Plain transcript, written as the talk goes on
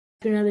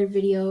Another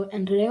video,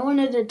 and today I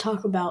wanted to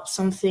talk about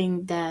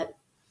something that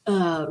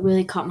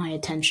really caught my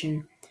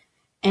attention,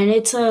 and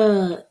it's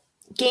a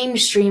game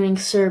streaming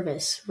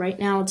service. Right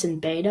now it's in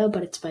beta,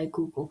 but it's by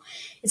Google.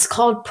 It's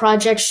called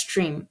Project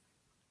Stream.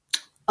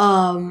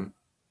 um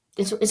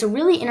it's a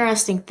really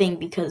interesting thing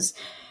because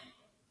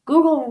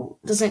Google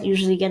doesn't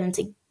usually get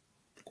into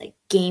like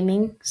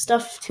gaming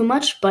stuff too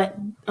much, but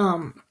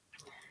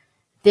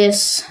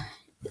this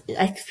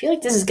I feel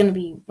like this is going to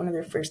be one of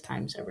their first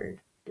times ever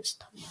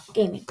just talking about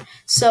gaming.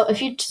 So if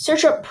you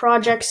search up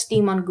Project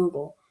Steam on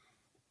Google,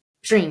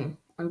 Stream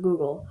on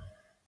Google,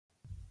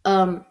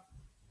 um,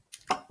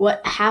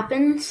 what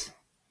happens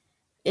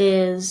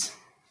is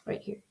right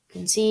here. You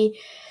can see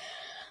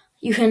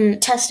you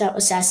can test out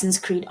Assassin's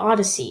Creed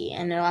Odyssey,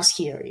 and it'll ask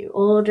you, are you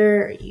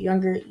older, are you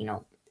younger?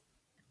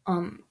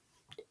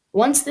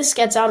 Once this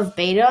gets out of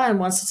beta and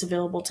once it's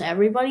available to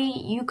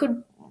everybody,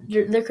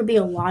 there could be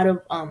a lot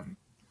of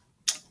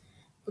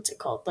what's it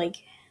called, like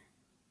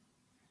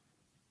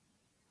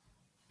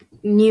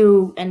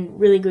new and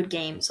really good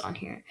games on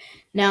here.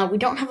 Now, we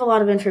don't have a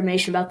lot of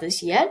information about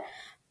this yet,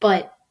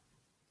 but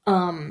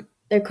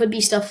there could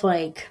be stuff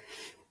like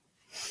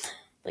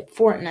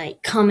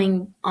Fortnite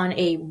coming on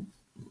a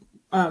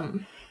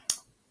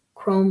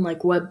Chrome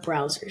like web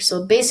browser.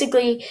 So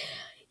basically,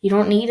 you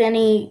don't need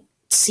any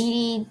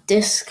CD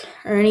disk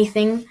or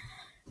anything.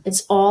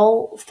 It's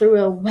all through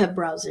a web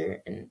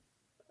browser, and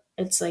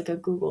it's like a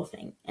Google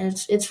thing, and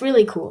it's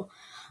really cool.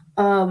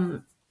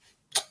 Um,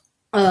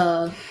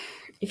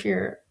 if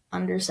you're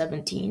under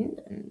 17,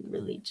 then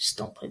really just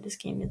don't play this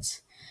game.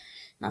 It's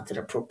not that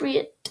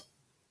appropriate.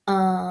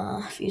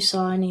 If you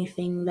saw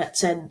anything that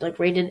said like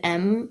rated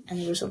M and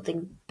there was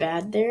something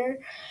bad there,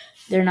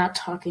 they're not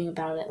talking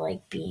about it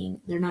like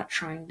they're not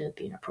trying to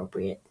be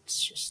inappropriate. It's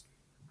just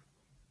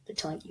they're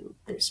telling you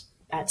there's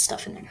bad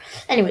stuff in there.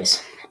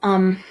 Anyways,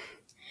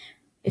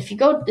 if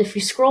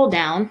you scroll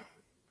down,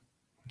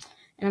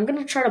 and I'm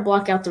gonna try to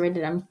block out the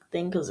rated M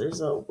thing because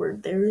there's a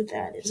word there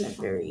that isn't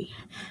very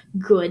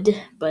good,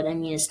 but I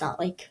mean, it's not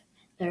like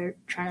they're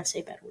trying to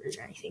say bad words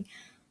or anything.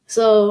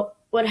 So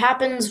what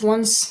happens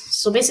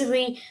so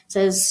basically it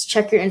says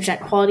check your internet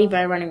quality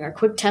by running a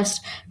quick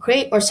test,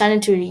 create or sign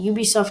into a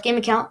Ubisoft game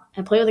account,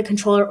 and play with a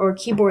controller or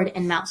keyboard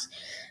and mouse.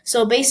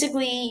 So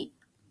basically,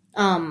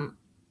 what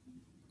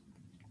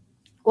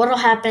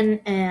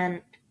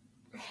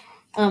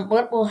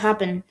will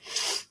happen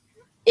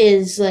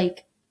is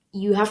like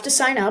you have to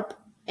sign up,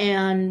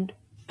 and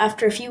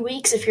after a few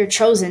weeks, if you're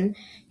chosen,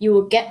 you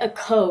will get a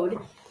code.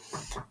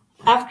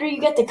 After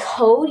you get the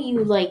code,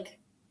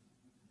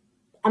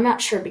 I'm not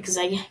sure because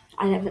I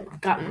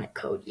haven't gotten a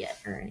code yet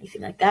or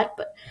anything like that,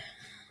 but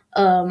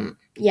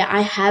yeah,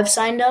 I have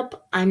signed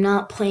up. I'm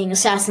not playing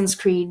Assassin's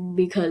Creed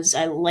because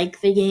I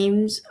like the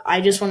games.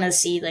 I just want to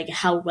see like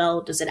how well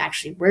does it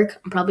actually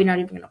work. I'm probably not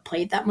even going to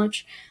play it that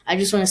much. I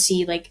just want to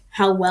see like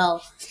how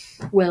well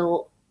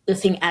will the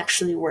thing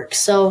actually work.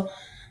 So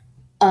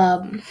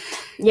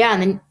yeah,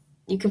 and then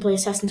you can play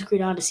Assassin's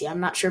Creed Odyssey. I'm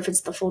not sure if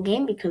it's the full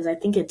game because I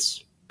think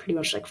it's pretty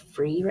much like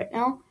free right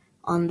now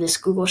on this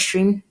Google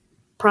Stream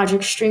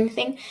Project Stream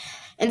thing.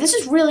 And this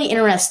is really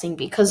interesting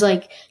because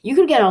like you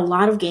could get a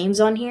lot of games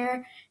on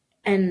here,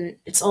 and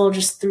it's all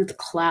just through the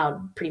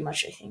cloud pretty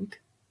much, I think.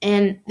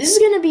 And this is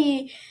going to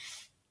be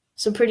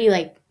some pretty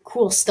like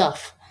cool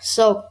stuff.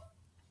 So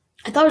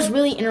I thought it was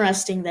really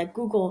interesting that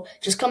Google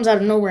just comes out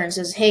of nowhere and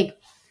says, hey,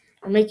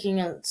 we're making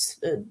a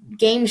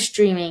game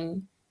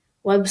streaming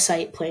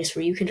website place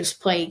where you can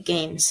just play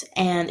games,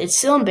 and it's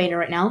still in beta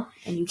right now,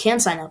 and you can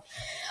sign up.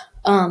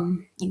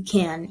 You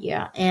can,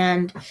 yeah,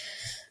 and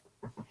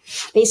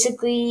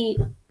basically,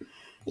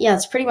 yeah,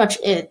 that's pretty much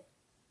it.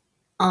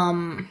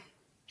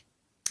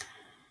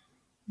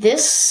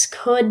 This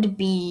could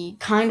be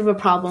kind of a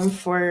problem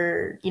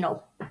for,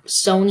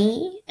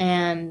 Sony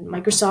and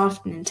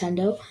Microsoft and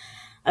Nintendo.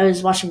 I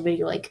was watching a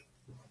video like,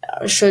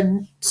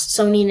 should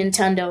Sony,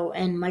 Nintendo,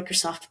 and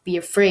Microsoft be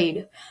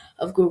afraid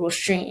of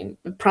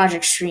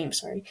Project Stream,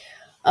 sorry.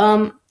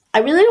 I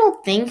really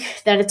don't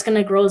think that it's going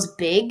to grow as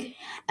big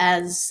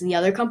as the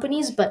other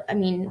companies, but I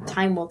mean,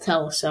 time will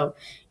tell. So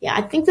yeah,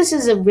 I think this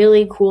is a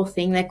really cool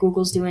thing that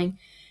Google's doing.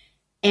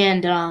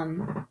 And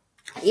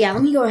yeah,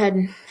 let me go ahead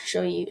and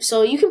show you.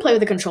 So you can play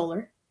with a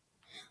controller,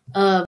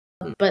 but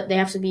it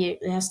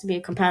has to be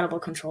a compatible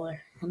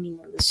controller. Let me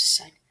move this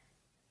aside.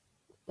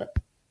 But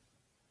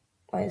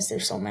why is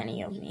there so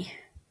many of me?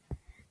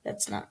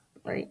 That's not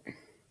right.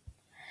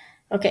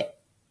 Okay.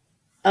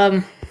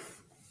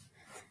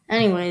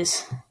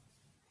 Anyways,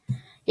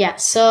 yeah,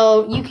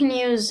 so you can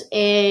use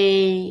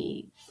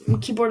a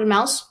keyboard and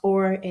mouse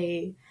or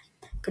a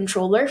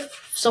controller.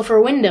 So for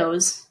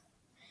Windows,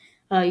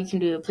 you can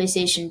do a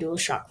PlayStation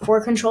DualShock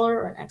 4 controller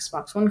or an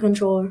Xbox One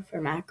controller. For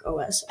Mac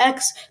OS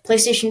X,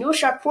 PlayStation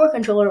DualShock 4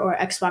 controller or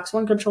Xbox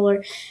One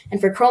controller. And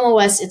for Chrome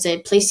OS, it's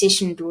a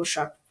PlayStation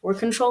DualShock 4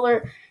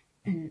 controller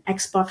and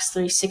Xbox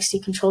 360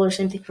 controller.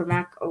 Same thing for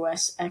Mac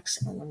OS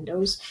X and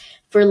Windows.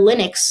 For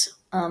Linux,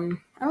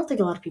 I don't think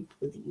a lot of people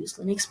really use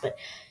Linux, but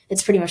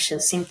it's pretty much the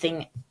same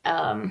thing.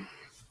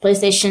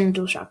 PlayStation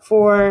DualShock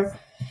 4,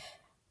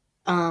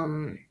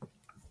 um,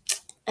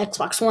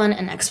 Xbox One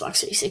and Xbox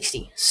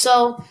 360.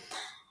 So,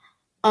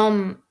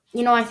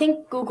 I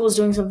think Google is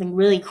doing something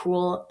really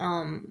cool,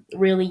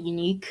 really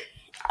unique.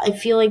 I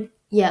feel like,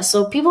 yeah,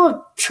 so people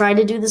have tried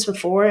to do this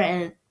before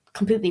and it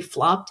completely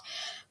flopped,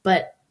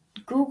 but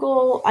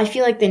Google, I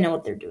feel like they know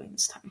what they're doing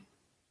this time.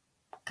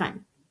 Kind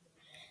of.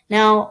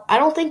 Now, I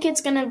don't think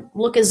it's gonna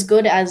look as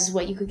good as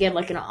what you could get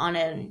like on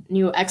a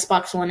new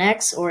Xbox One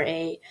X or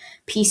a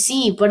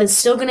PC, but it's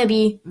still gonna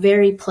be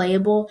very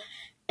playable,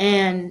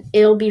 and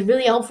it'll be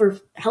really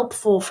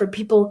helpful for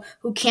people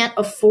who can't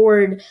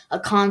afford a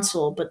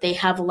console but they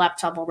have a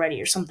laptop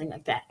already or something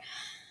like that.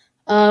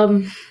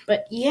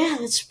 But yeah,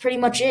 that's pretty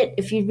much it.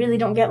 If you really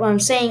don't get what I'm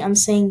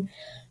saying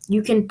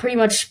you can pretty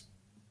much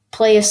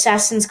play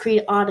Assassin's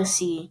Creed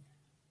Odyssey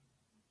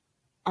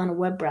on a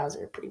web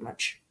browser, pretty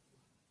much.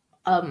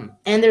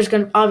 And there's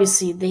gonna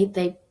obviously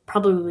they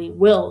probably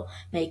will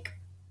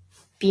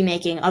be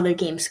making other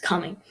games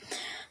coming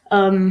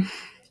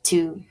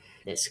to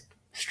this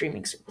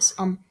streaming service.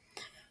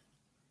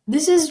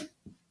 This is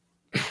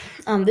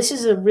this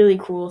is a really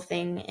cool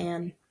thing,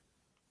 and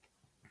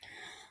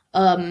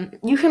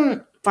you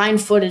can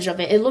find footage of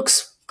it. It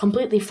looks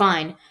completely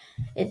fine.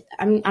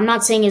 I'm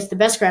not saying it's the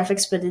best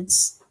graphics, but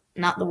it's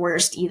not the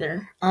worst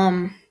either.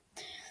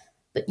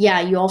 But yeah,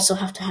 you also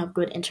have to have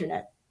good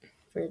internet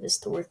for this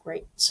to work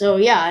right. So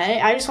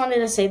yeah, I just wanted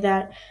to say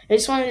that. I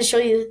just wanted to show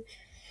you.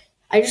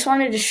 I just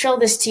wanted to show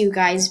this to you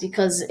guys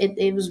because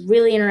it was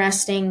really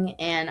interesting,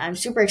 and I'm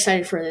super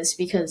excited for this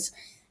because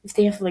if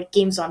they have like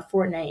games on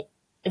Fortnite,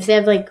 if they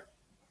have like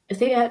if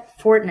they add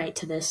Fortnite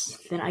to this,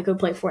 then I could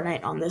play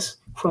Fortnite on this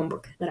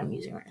Chromebook that I'm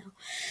using right now.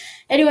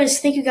 Anyways,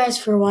 thank you guys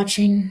for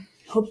watching.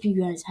 Hope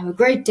you guys have a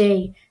great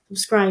day.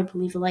 Subscribe,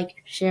 leave a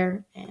like,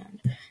 share,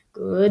 and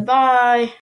goodbye.